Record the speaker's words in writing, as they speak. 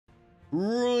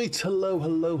Right,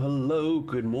 hello,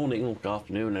 good morning or good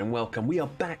afternoon and welcome. We are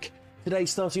back today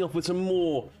starting off with some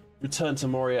more Return to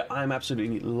Moria. I'm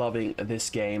absolutely loving this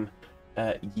game.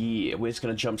 Yeah, we're just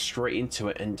going to jump straight into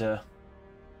it and,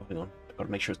 hang on, I've got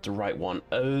to make sure it's the right one.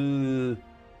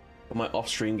 My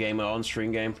off-stream game or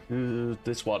on-stream game.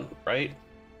 This one, right?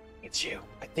 It's you.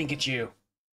 I think it's you.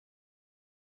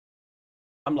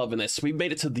 I'm loving this. We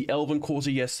made it to the Elven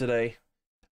Quarter yesterday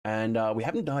and we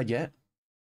haven't died yet.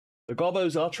 The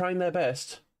Gobos are trying their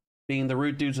best, being the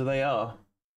rude dudes that they are.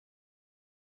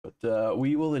 But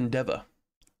we will endeavor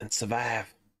and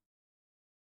survive.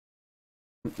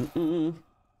 Visual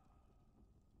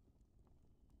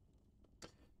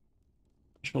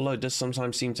load does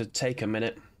sometimes seem to take a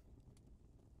minute.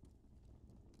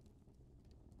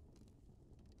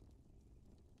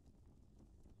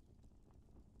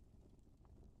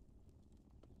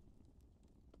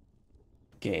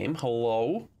 Game,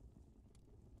 hello?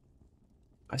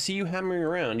 I see you hammering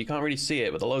around. You can't really see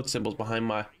it, but the load symbol's behind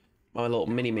my little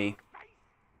mini-me.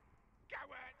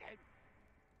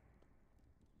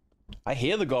 I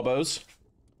hear the Gobos.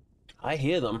 I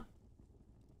hear them.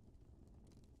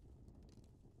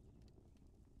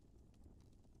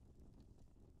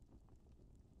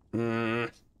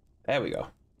 There we go.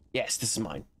 Yes, this is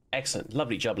mine. Excellent.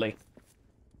 Lovely jubbly.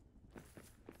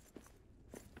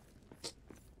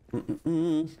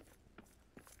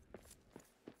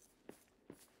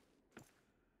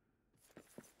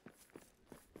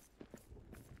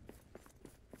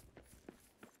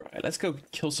 Right, let's go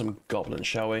kill some goblins,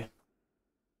 shall we?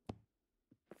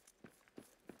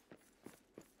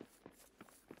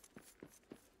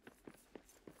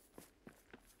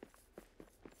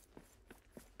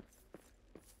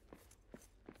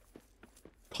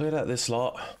 Cleared out this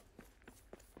lot.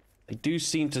 They do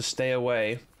seem to stay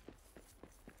away.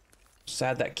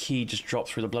 Sad that key just dropped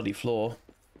through the bloody floor.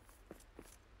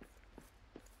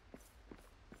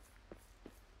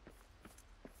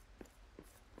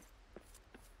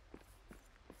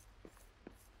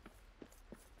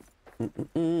 Too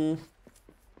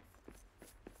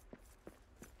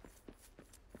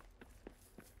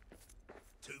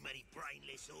many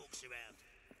brainless orcs around.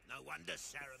 No wonder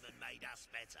Saruman made us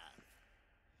better.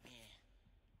 Yeah.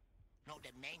 Not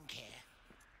that men care.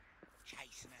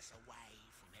 Chasing us away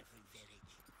from every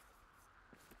village.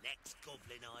 Next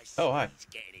goblin I see Oh, hi. is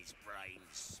getting his brains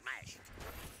smashed.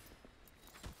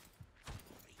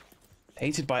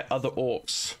 Hated by other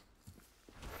orcs.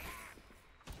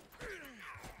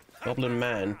 Goblin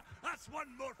man. That's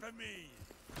one more for me.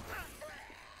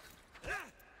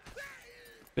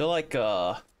 Feel like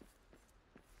there's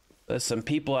some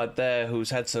people out there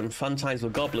who's had some fun times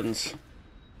with goblins.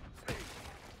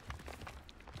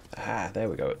 Ah, there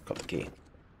we go. Got the key.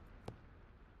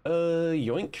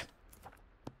 Yoink.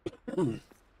 Who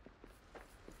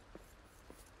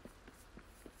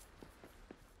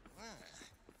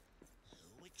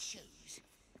would choose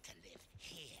to live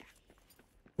here?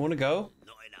 Wanna go?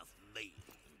 Not enough meat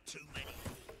and too many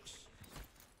orcs.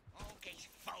 All these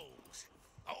fools.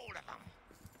 All of them.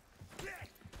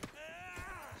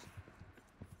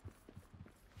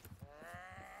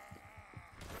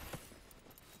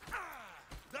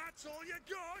 That's all you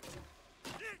got?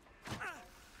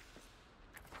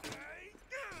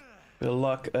 Bit of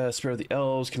luck. Spirit of the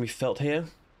elves can be felt here.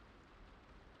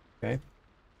 Okay.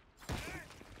 A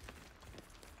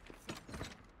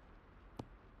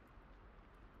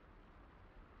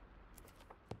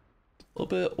little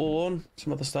bit of on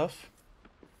some other stuff.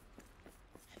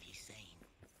 Have you seen?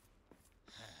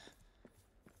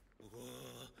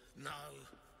 No,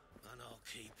 and I'll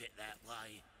keep it that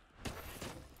way.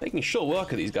 Making short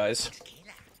work of these guys.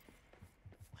 Killer.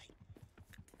 Wait.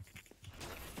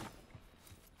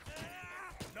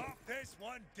 Knock this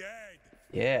one dead.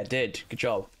 Yeah, did. Good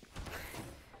job.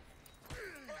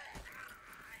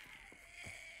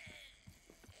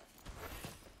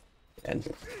 And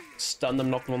stun them,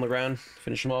 knock them on the ground,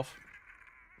 finish them off.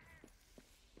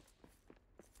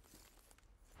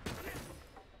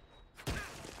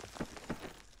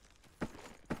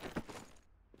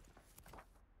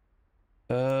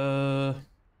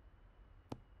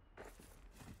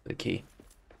 The key.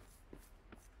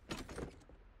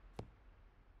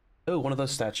 Oh, one of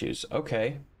those statues.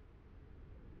 Okay.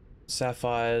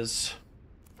 Sapphires.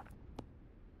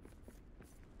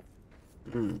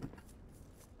 Gonna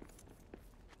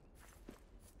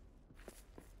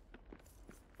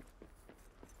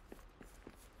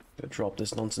drop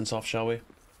this nonsense off, shall we?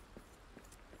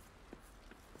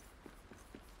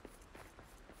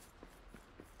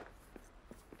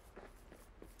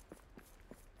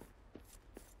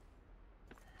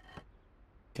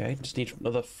 Okay, just need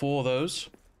another 4 of those.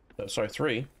 Oh, sorry,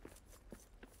 3.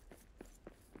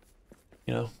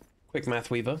 You know, quick math,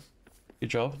 Weaver. Good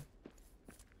job.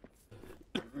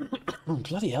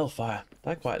 Bloody hellfire.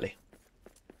 Die quietly.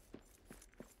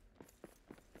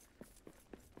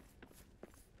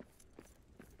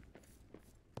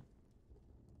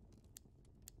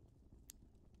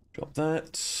 Drop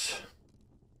that.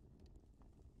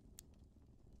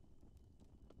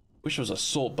 Wish there was a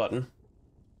sort button.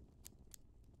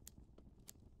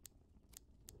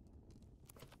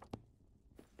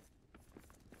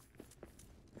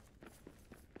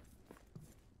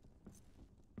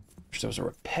 Wish there was a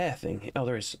repair thing. Oh,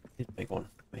 there is. Big one.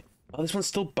 Wait. Oh, this one's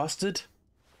still busted?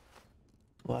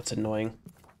 Well, that's annoying.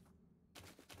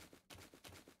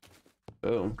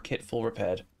 Boom. Kit full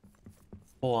repaired.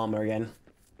 Full armor again.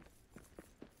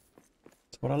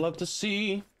 That's what I love to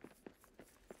see.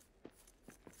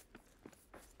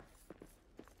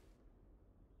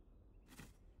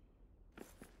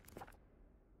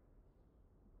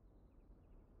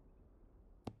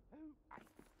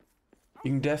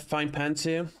 You can find pants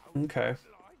here? Okay.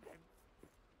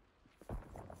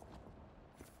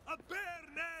 A bear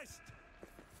nest!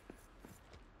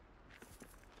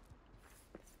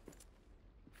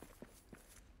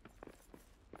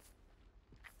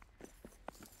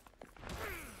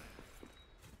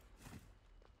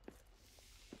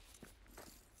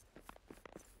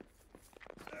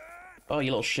 Oh,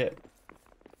 you little shit.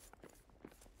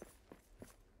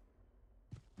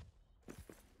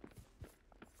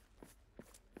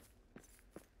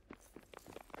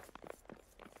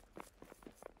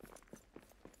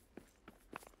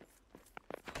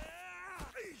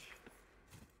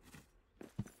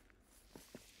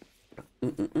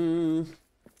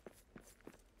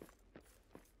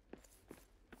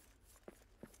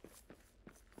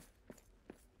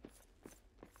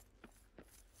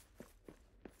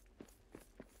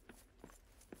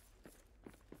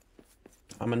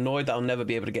 I'm annoyed that I'll never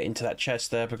be able to get into that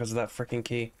chest there because of that freaking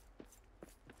key.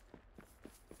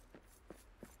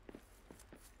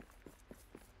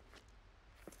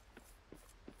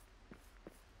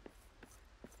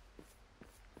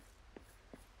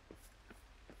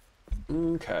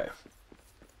 Okay.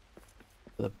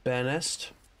 The bear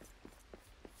nest.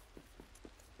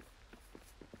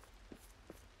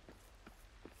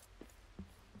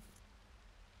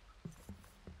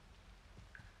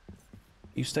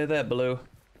 You stay there, Blue.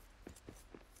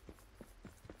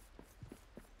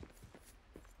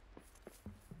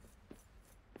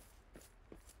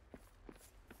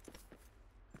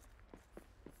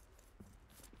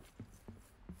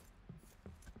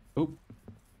 Oop.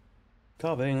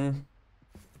 Carving.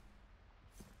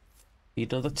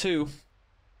 Need another 2.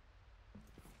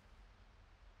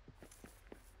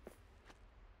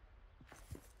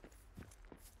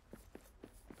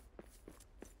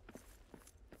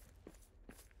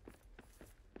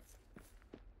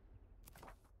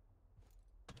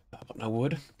 I've got no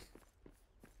wood.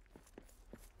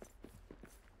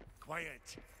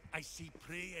 Quiet. I see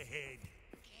prey ahead.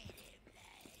 Get him,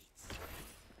 lads.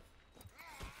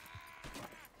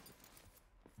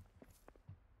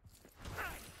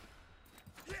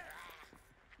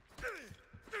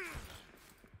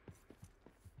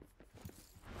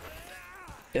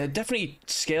 It definitely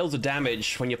scales the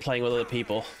damage when you're playing with other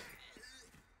people.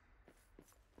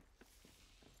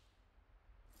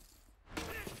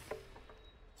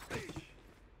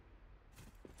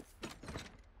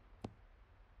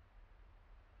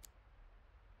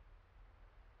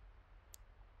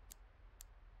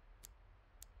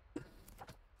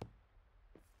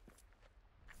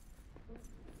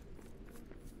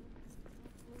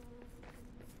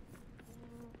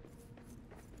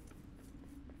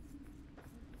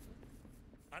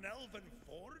 An elven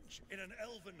forge in an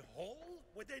elven hall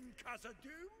within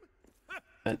Khazad-dûm?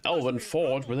 An elven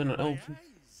forge within an elven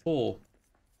hall.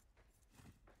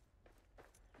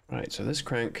 Right, so this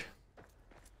crank.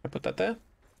 I put that there?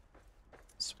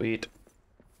 Sweet.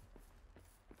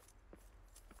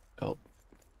 Oh.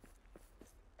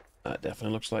 That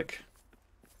definitely looks like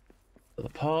the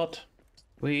part.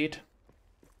 Sweet.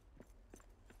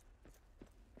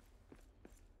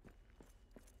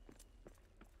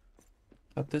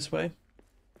 Up this way.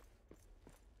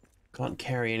 Can't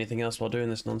carry anything else while doing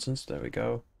this nonsense. There we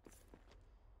go.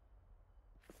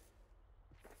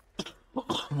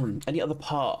 Any other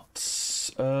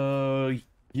parts?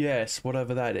 Yes,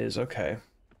 whatever that is. Okay.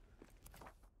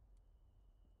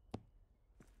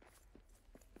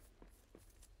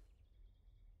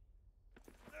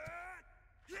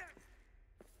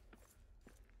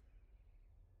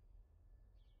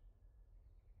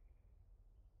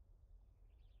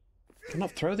 Can I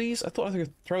not throw these? I thought I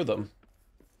could throw them.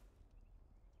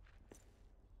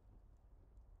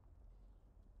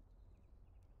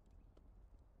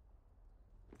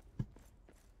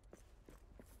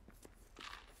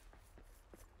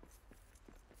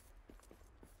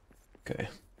 Okay,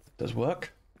 does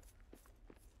work.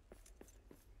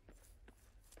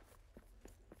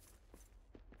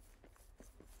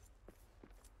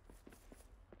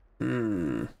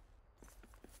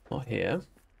 Not here.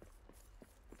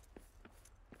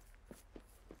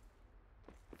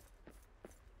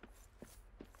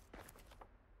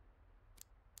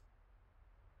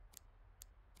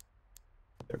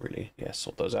 Don't really, yeah,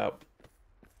 sort those out.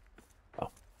 Oh,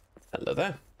 hello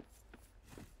there.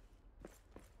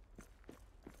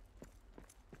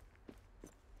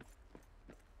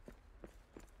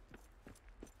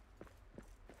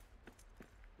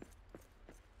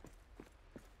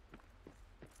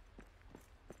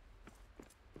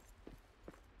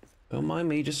 Don't mind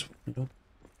me, just...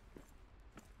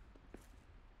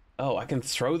 Oh, I can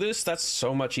throw this? That's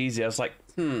so much easier. I was like,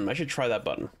 I should try that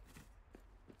button.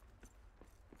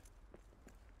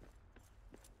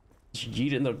 Just yeet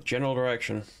it in the general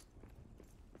direction.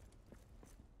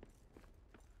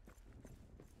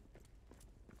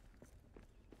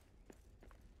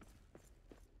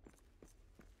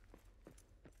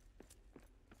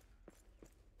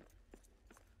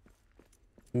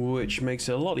 Which makes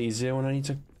it a lot easier when I need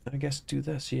to, I guess, do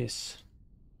this, yes.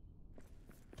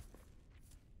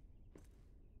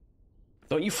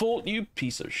 Don't you fall, you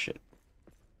piece of shit.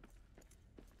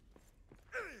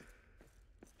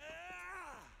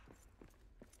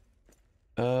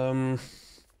 I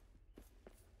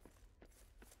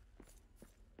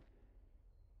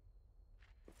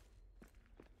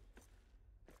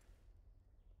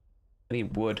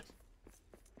need wood.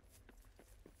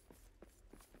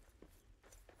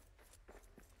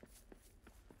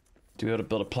 To be able to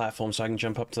build a platform so I can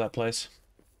jump up to that place.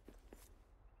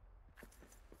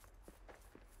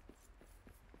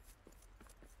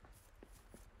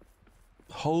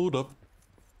 Hold up.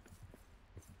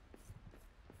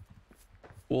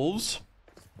 Wolves?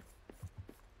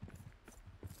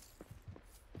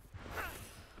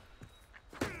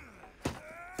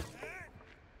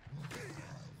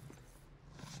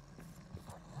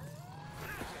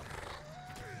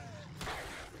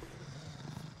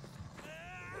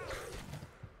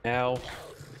 Ow.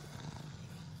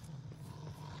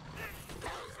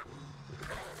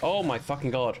 Oh my fucking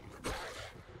god.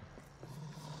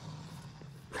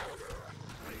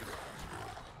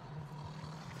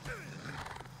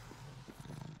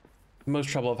 The most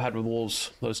trouble I've had with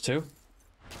wolves, those two.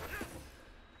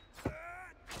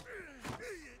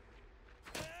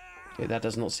 Okay, that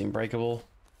does not seem breakable.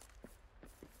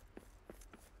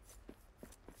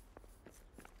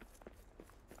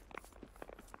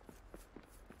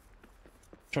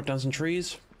 Chop down some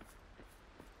trees.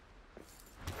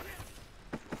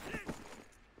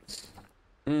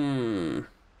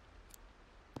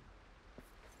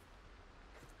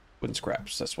 Wooden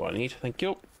scraps, that's what I need, thank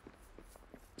you.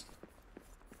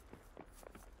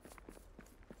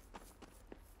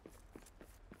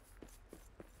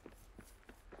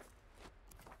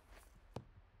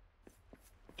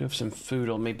 Do have some food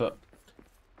on me, but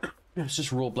it's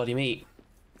just raw bloody meat.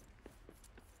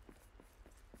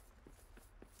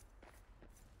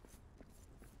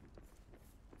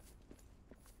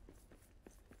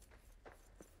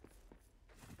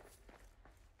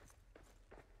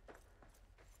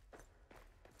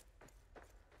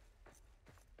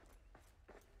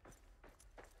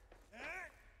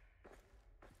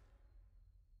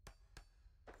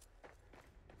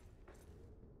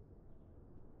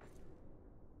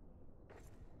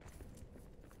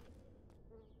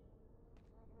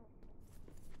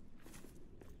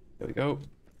 There we go.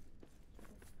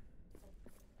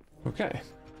 Okay.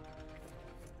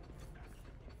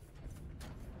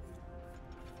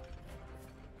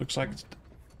 Looks like it's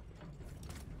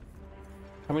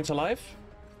coming to life.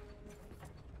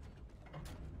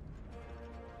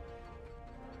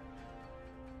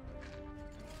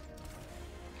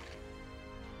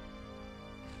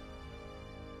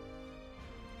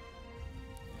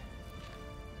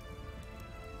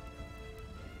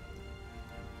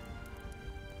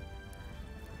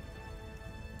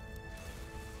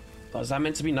 Oh, is that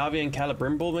meant to be Navi and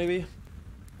Calibrimble, maybe?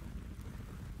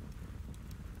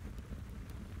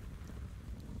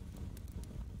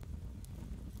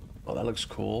 Oh, that looks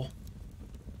cool.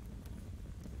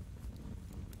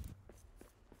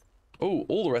 Oh,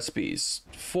 all the recipes.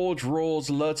 Forge roars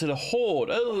alerted a horde.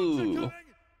 Oh!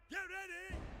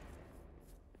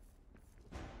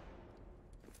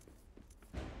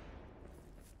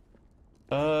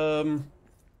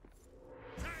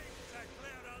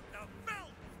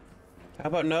 How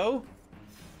about no?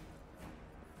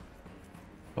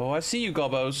 Oh, I see you,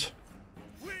 gobbos.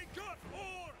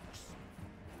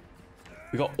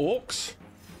 We got orcs?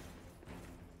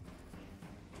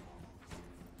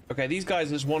 Okay, these guys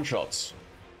are just one-shots.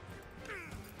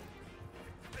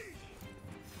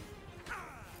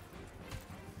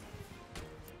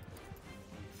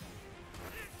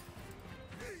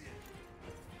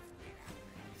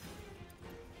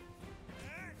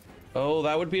 Oh,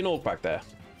 that would be an orc back there.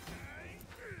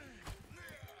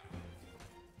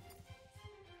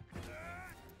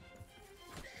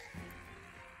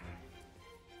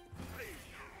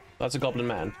 That's a goblin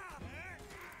man.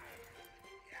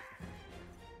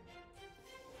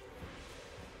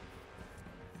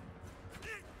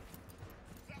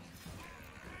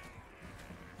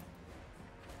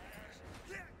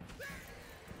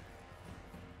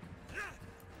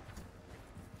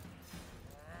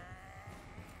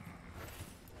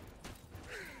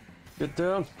 Get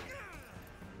down.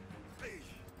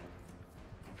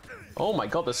 Oh my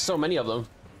god, there's so many of them.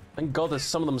 Thank god there's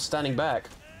some of them standing back.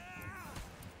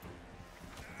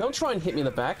 Don't try and hit me in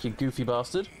the back, you goofy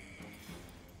bastard.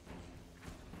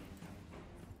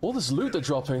 All this loot they're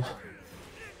dropping.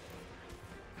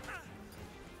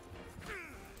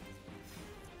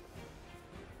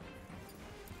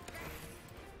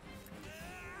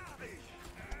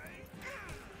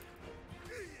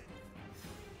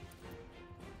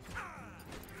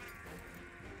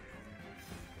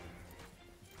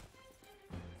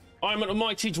 I'm a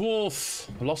mighty dwarf.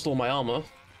 I lost all my armor.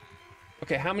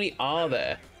 Okay, how many are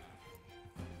there?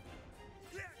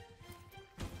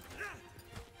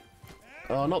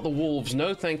 Oh, not the wolves.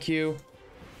 No, thank you.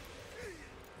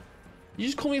 You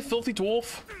just call me a filthy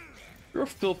dwarf? You're a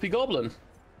filthy goblin.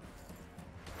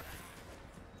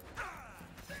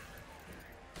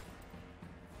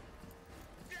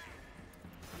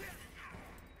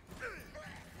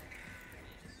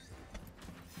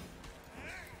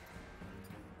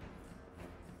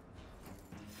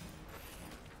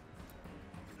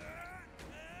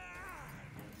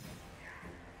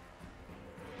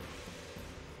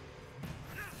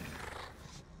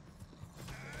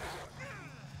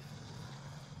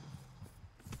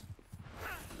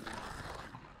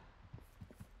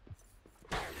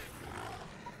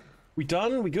 We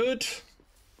done? We good?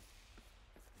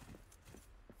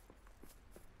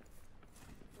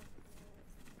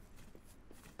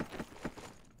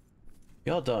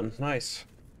 We are done. Nice.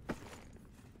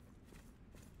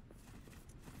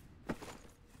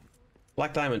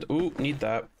 Black diamond. Ooh, need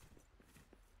that.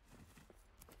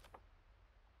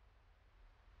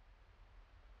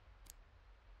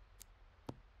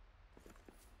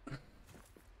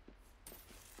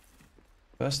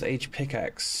 First age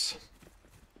pickaxe.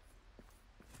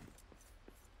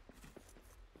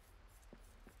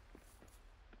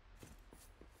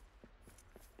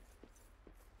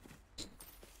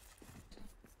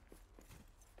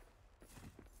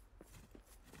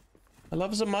 I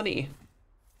love some money.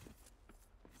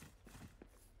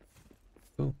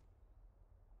 Ooh.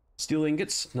 Steel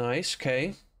ingots, nice,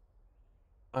 okay.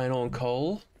 Iron ore and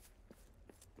coal.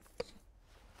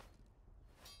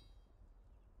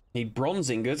 Need bronze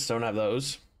ingots, don't have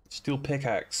those. Steel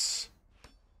pickaxe.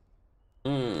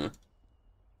 So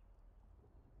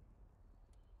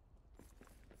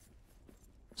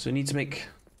I need to make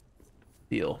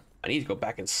steel. I need to go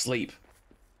back and sleep.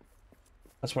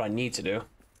 That's what I need to do.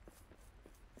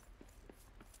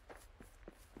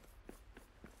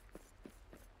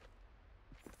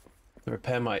 To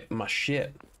repair my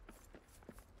shit.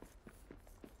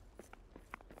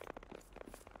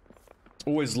 It's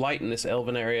always light in this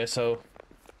elven area, so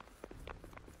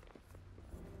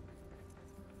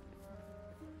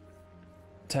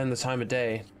 10 the time of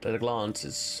day at a glance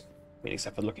is, I mean,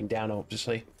 except for looking down,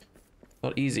 obviously,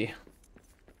 not easy.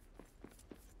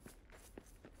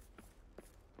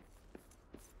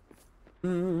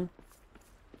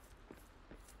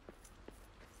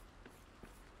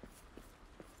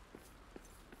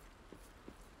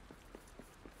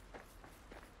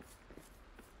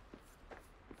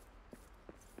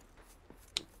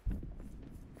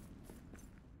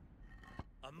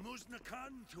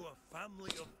 Musnakan to a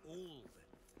family of old.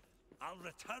 I'll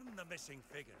return the missing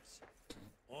figures.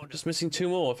 Just missing 2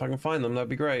 more. If I can find them, that'd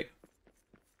be great.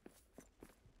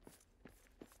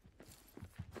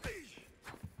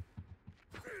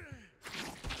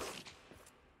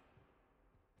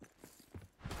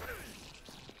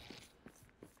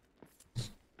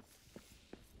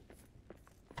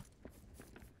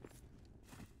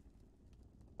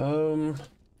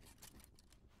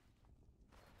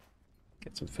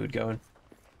 Get some food going.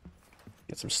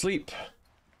 Get some sleep.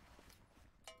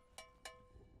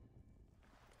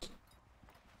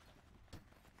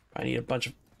 I need a bunch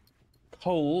of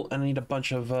coal and I need a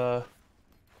bunch of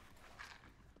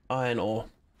iron ore.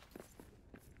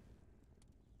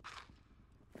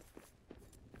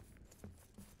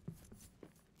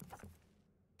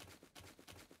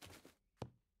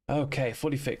 Okay,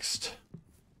 fully fixed.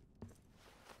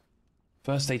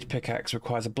 First stage pickaxe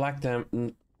requires a black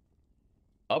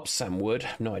upsam wood.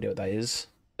 No idea what that is.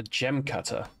 A gem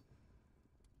cutter.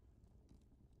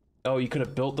 Oh, you could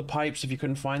have built the pipes if you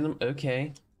couldn't find them?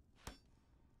 Okay.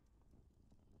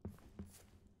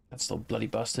 That's still bloody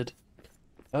busted.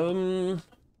 We've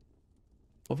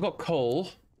got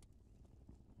coal.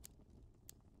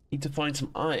 Need to find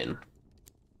some iron.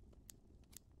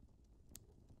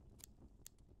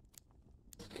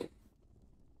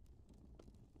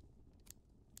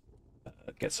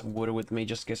 Get some wood with me,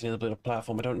 just getting a little bit of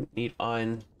platform. I don't need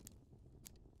iron.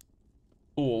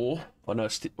 Ore. Oh no,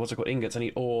 what's it called? Ingots. I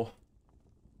need ore.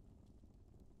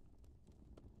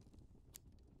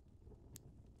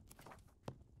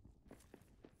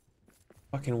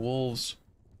 Fucking wolves.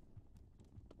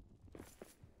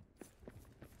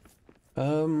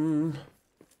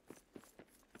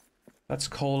 That's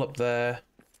coal up there.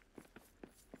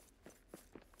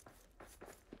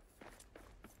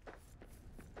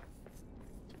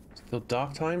 Still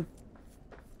dark time?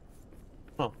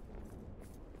 Oh.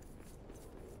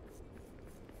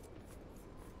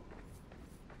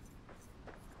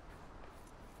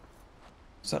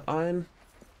 Is that iron?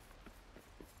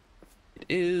 It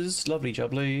is. Lovely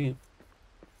jubbly.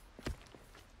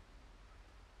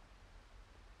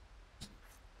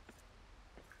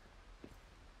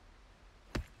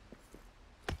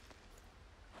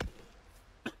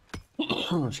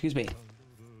 Excuse me.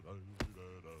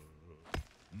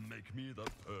 Make me the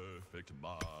perfect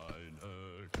miner,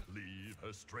 cleave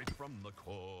her straight from the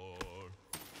core.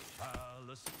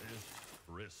 Callous fist,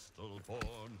 crystal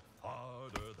born,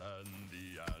 harder than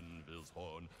the anvil's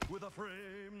horn, with a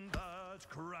frame that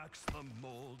cracks the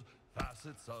mold,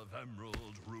 facets of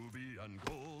emerald, ruby, and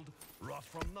gold, wrought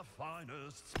from the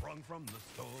finest, sprung from the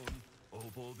stone,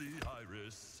 opal the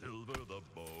iris, silver the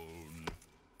bone.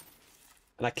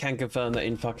 And I can confirm that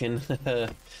in fucking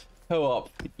co-op,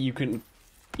 you can,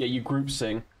 yeah, you group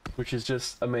sing, which is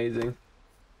just amazing.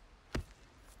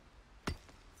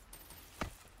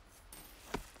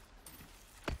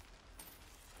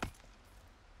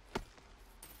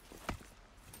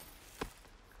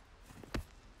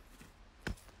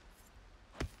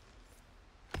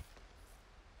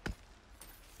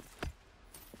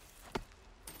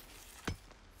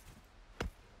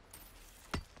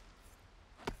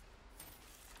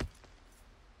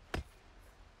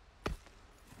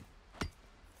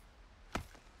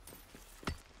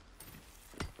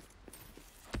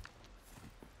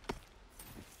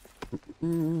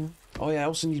 Oh yeah, I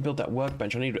also need to build that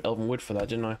workbench. I needed elven wood for that,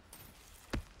 didn't I?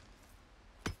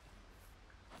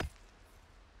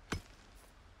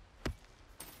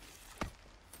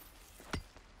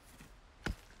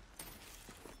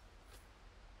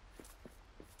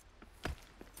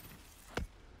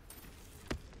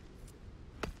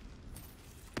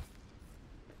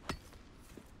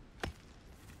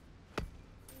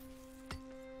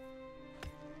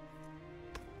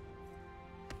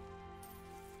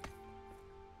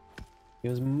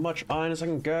 Get as much iron as I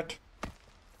can get.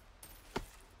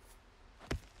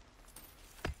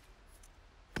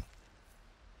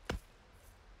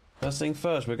 First thing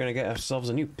first, we're gonna get ourselves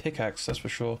a new pickaxe, that's for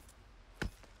sure.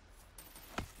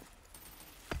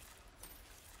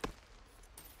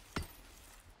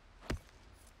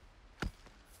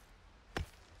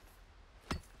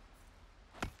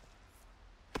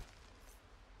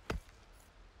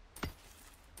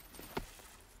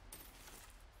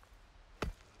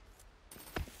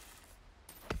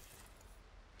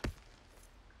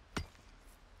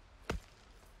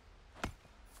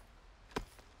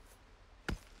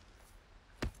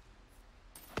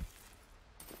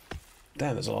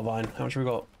 Damn, there's a lot of iron. How much have we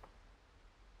got?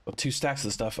 Got 2 stacks of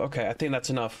the stuff. Okay, I think that's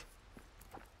enough.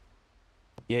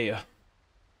 Yeah.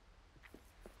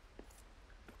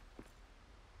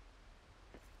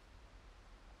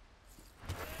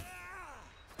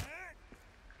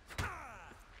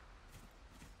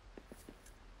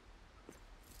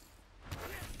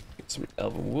 Get some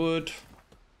elven wood.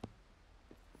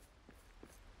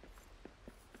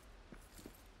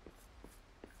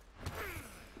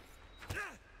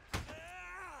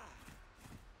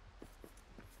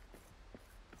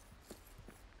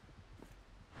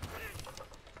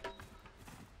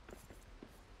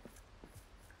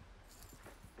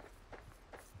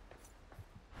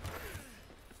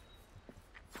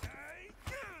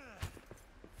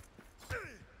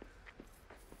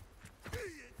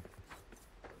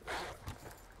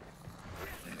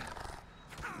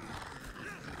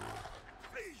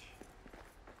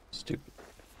 Stupid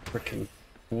freaking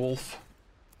wolf.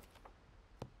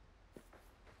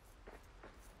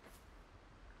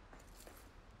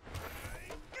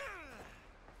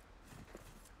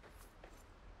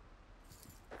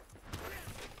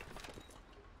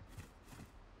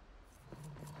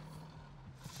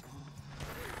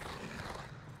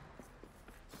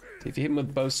 If you hit them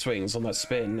with both swings on that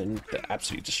spin, and they're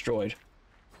absolutely destroyed.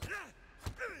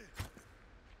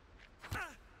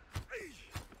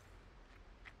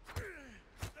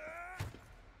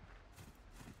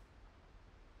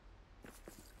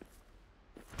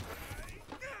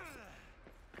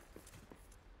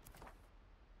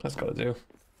 That's gotta do.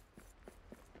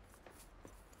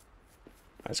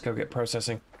 Let's go get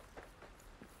processing.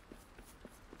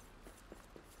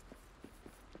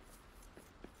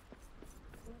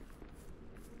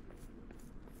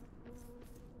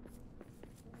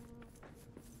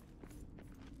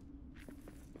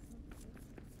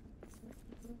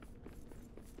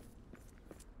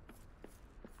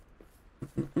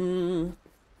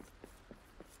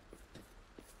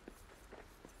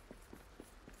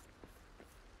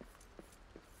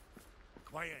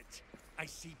 Quiet. I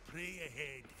see prey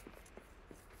ahead.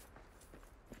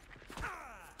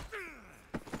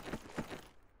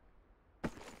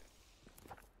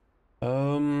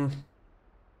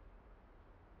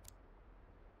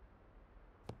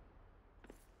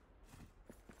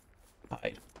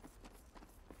 Hide.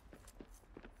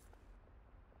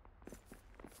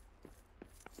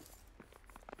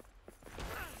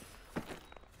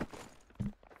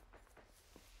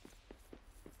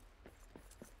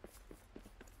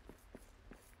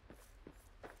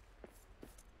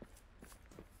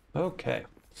 Okay.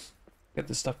 Get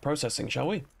this stuff processing, shall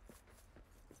we?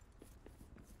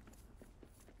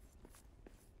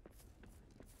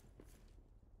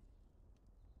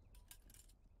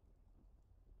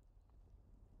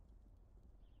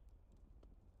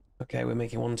 Okay, we're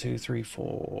making 1, 2, 3,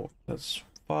 4. That's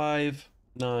 5,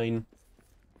 9.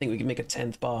 I think we can make a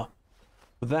 10th bar.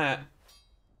 With that.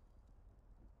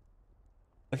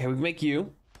 Okay, we can make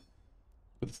you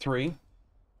with 3.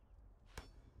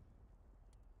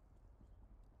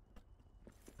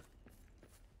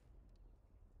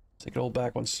 Take it all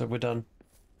back once we're done.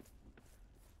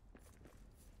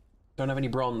 Don't have any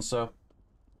bronze, so.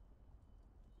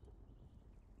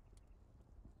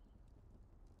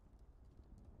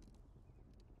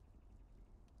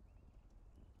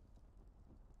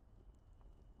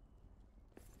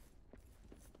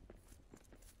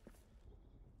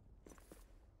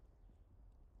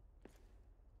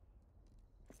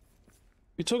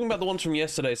 You're talking about the ones from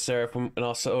yesterday, Sarah, from in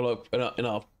our solo, in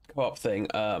our co-op thing.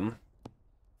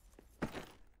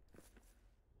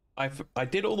 I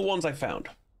did all the ones I found.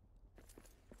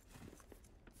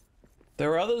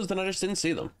 There are others that I just didn't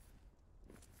see them.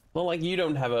 Not like you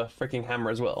don't have a freaking hammer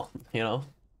as well, you know?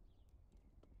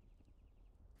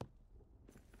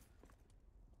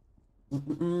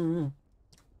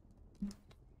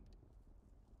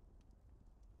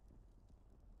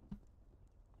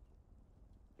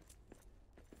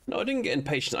 No, I didn't get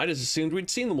impatient. I just assumed we'd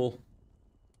seen them all.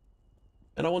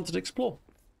 And I wanted to explore.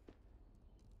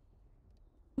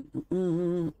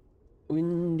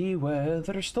 Windy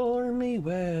weather, stormy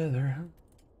weather.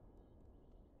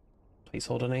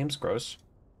 Placeholder names, gross.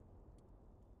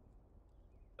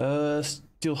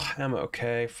 Steel hammer,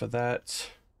 okay, for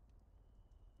that.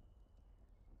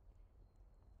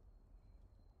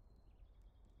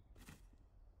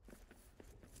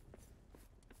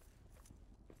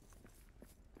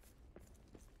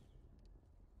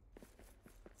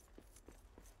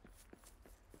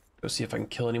 Go see if I can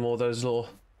kill any more of those little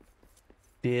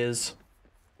deers.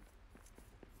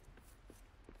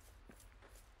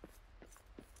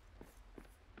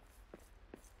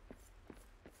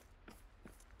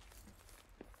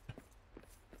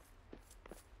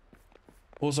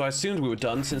 Also, I assumed we were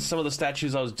done since some of the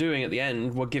statues I was doing at the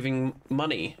end were giving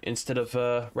money instead of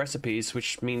recipes,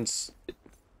 which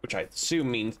I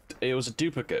assume means it was a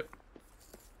duplicate.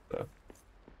 So.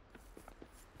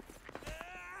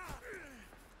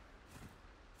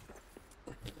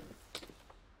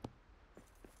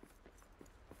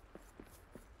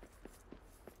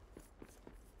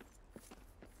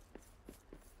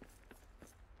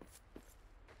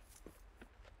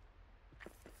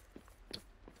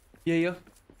 Yeah.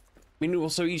 I mean,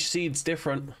 also each seed's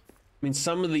different. I mean,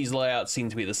 some of these layouts seem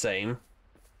to be the same.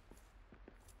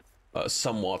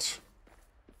 Somewhat.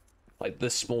 Like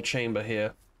this small chamber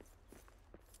here.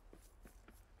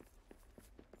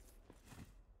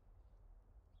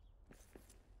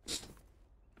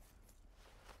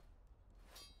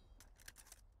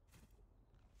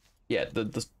 Yeah,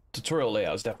 the tutorial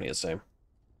layout is definitely the same.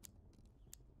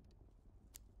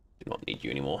 Do not need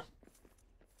you anymore.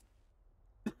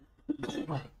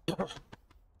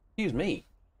 Excuse me.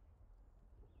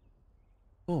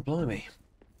 Oh, blimey.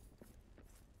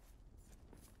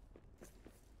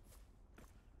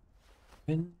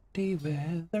 Windy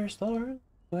weather, stormy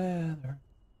weather.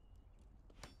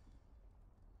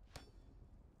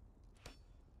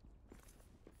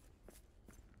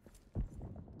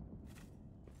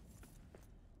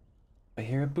 I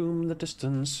hear a boom in the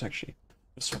distance. Actually,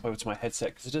 I'll swap over to my headset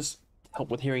because it does help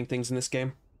with hearing things in this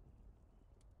game.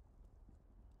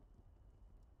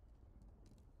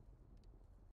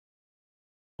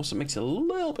 Also makes it a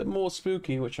little bit more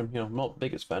spooky, which I'm, not the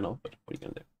biggest fan of, but what are you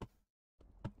gonna do?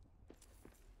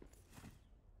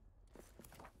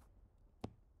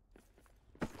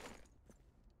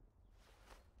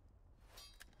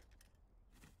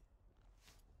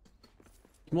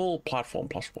 Small platform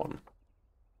 +1.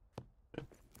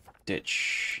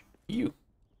 Ditch you.